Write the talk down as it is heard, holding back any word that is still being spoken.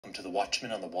welcome to the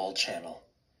Watchman on the Wall channel.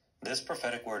 This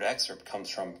prophetic word excerpt comes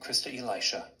from Christa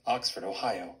Elisha, Oxford,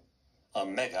 Ohio. A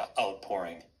mega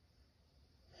outpouring.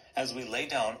 As we lay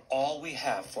down all we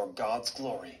have for God's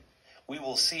glory, we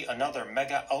will see another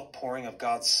mega outpouring of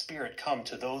God's Spirit come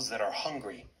to those that are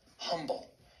hungry,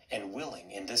 humble, and willing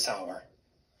in this hour.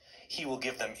 He will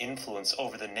give them influence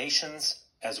over the nations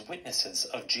as witnesses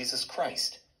of Jesus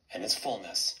Christ and his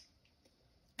fullness.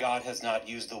 God has not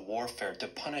used the warfare to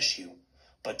punish you,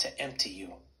 but to empty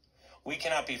you. We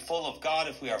cannot be full of God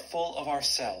if we are full of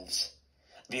ourselves.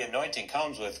 The anointing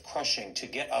comes with crushing to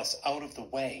get us out of the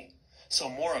way, so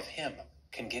more of him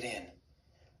can get in.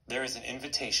 There is an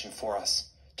invitation for us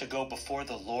to go before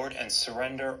the Lord and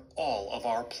surrender all of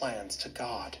our plans to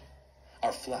God.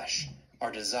 Our flesh,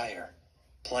 our desire,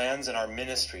 plans and our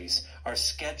ministries, our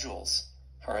schedules,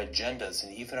 our agendas,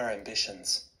 and even our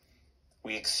ambitions.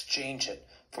 We exchange it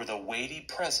for the weighty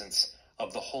presence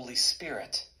of the Holy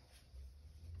Spirit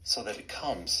so that it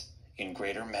comes in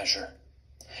greater measure.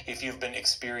 If you've been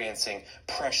experiencing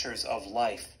pressures of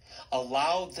life,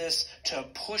 allow this to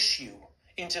push you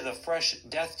into the fresh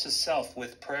death to self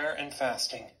with prayer and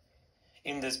fasting.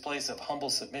 In this place of humble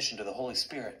submission to the Holy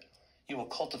Spirit, you will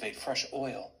cultivate fresh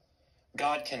oil.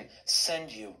 God can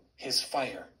send you his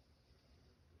fire.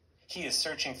 He is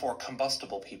searching for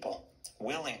combustible people,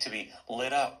 willing to be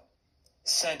lit up,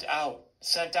 sent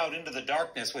out into the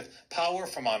darkness with power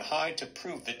from on high to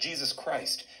prove that Jesus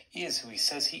Christ is who he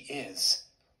says he is,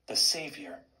 the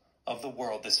Savior of the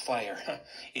world. This fire,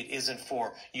 it isn't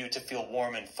for you to feel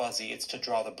warm and fuzzy. It's to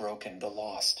draw the broken, the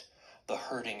lost, the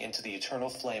hurting into the eternal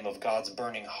flame of God's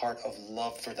burning heart of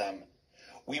love for them.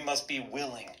 We must be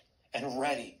willing and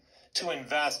ready to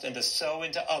invest and to sow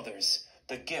into others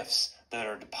the gifts that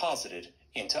are deposited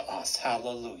into us.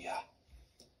 Hallelujah.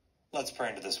 Let's pray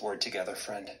into this word together,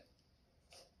 friend.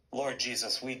 Lord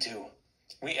Jesus, we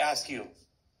ask you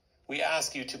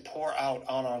to pour out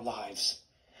on our lives.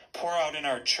 Pour out in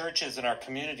our churches and our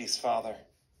communities, Father.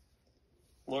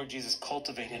 Lord Jesus,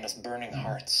 cultivate in us burning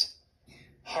hearts.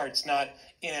 Hearts not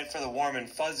in it for the warm and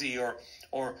fuzzy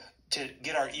or to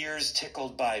get our ears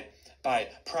tickled by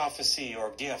prophecy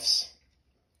or gifts.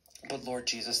 But Lord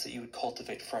Jesus, that you would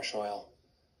cultivate fresh oil.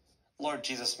 Lord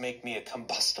Jesus, make me a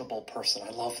combustible person.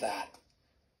 I love that.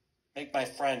 Make my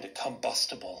friend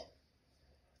combustible.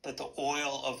 That the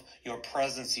oil of your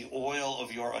presence, the oil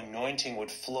of your anointing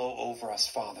would flow over us,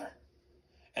 Father.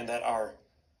 And that our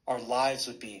lives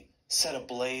would be set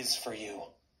ablaze for you.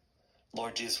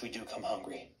 Lord Jesus, we do come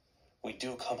hungry. We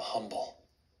do come humble.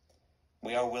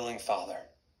 We are willing, Father.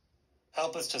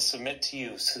 Help us to submit to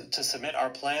you, to submit our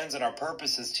plans and our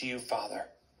purposes to you, Father.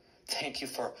 Thank you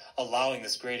for allowing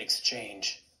this great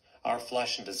exchange, our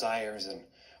flesh and desires and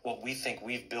what we think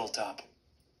we've built up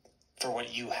for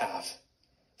what you have.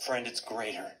 Friend, it's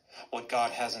greater. What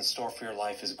God has in store for your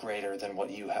life is greater than what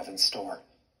you have in store.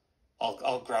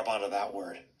 I'll grab onto that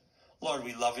word. Lord,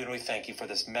 we love you and we thank you for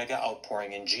this mega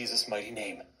outpouring in Jesus' mighty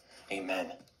name.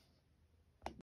 Amen.